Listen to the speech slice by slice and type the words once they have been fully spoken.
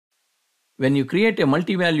When you create a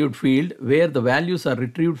multi-valued field where the values are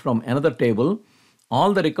retrieved from another table,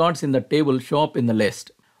 all the records in the table show up in the list.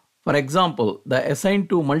 For example, the assigned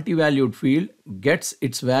to multi-valued field gets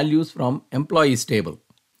its values from employees table.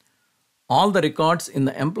 All the records in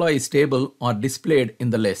the employees table are displayed in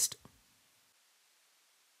the list.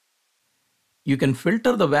 You can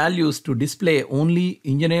filter the values to display only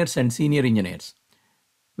engineers and senior engineers.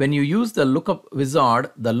 When you use the lookup wizard,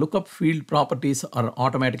 the lookup field properties are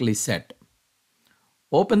automatically set.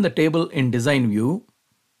 Open the table in Design View.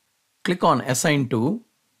 Click on Assign To.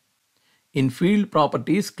 In Field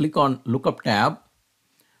Properties, click on Lookup tab.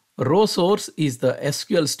 Row source is the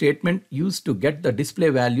SQL statement used to get the display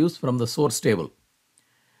values from the source table.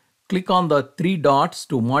 Click on the three dots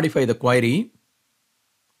to modify the query.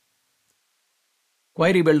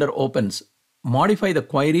 Query Builder opens. Modify the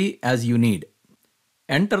query as you need.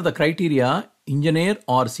 Enter the criteria engineer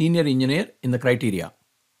or senior engineer in the criteria.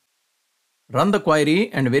 Run the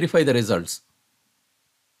query and verify the results.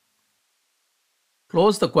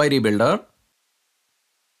 Close the Query Builder.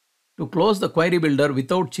 To close the Query Builder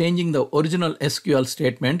without changing the original SQL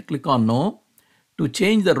statement, click on No. To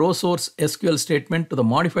change the row source SQL statement to the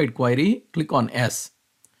modified query, click on S.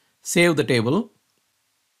 Save the table.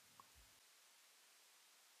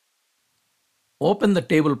 Open the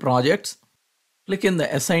table projects. Click in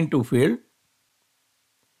the Assign To field.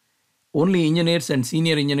 Only engineers and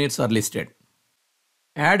senior engineers are listed.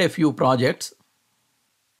 Add a few projects.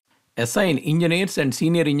 Assign engineers and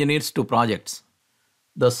senior engineers to projects.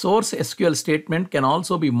 The source SQL statement can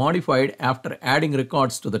also be modified after adding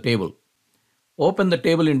records to the table. Open the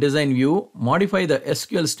table in Design View. Modify the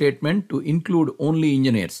SQL statement to include only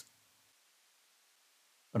engineers.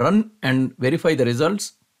 Run and verify the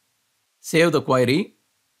results. Save the query.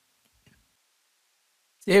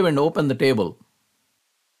 Save and open the table.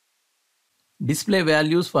 Display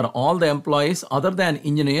values for all the employees other than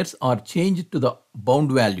engineers are changed to the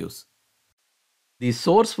bound values. The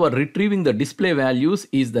source for retrieving the display values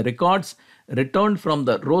is the records returned from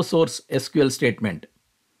the row source SQL statement.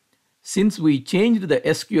 Since we changed the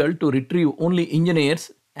SQL to retrieve only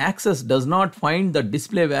engineers, Access does not find the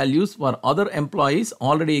display values for other employees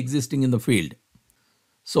already existing in the field.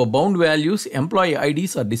 So bound values, employee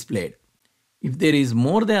IDs are displayed. If there is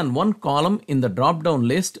more than one column in the drop-down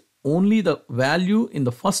list, only the value in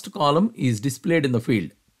the first column is displayed in the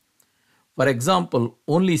field. For example,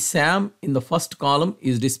 only Sam in the first column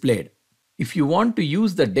is displayed. If you want to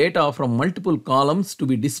use the data from multiple columns to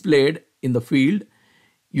be displayed in the field,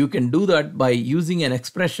 you can do that by using an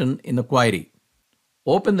expression in the query.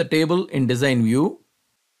 Open the table in Design View.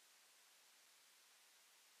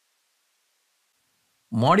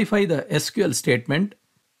 Modify the SQL statement.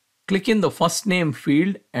 Click in the first name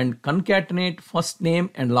field and concatenate first name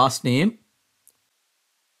and last name.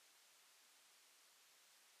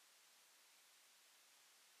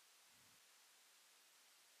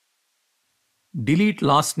 Delete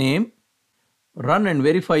last name. Run and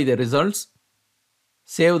verify the results.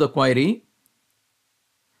 Save the query.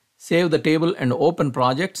 Save the table and open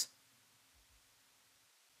projects.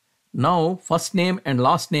 Now first name and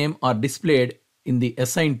last name are displayed in the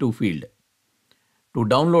Assign To field. To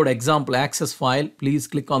download example access file, please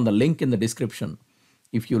click on the link in the description.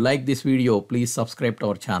 If you like this video, please subscribe to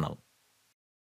our channel.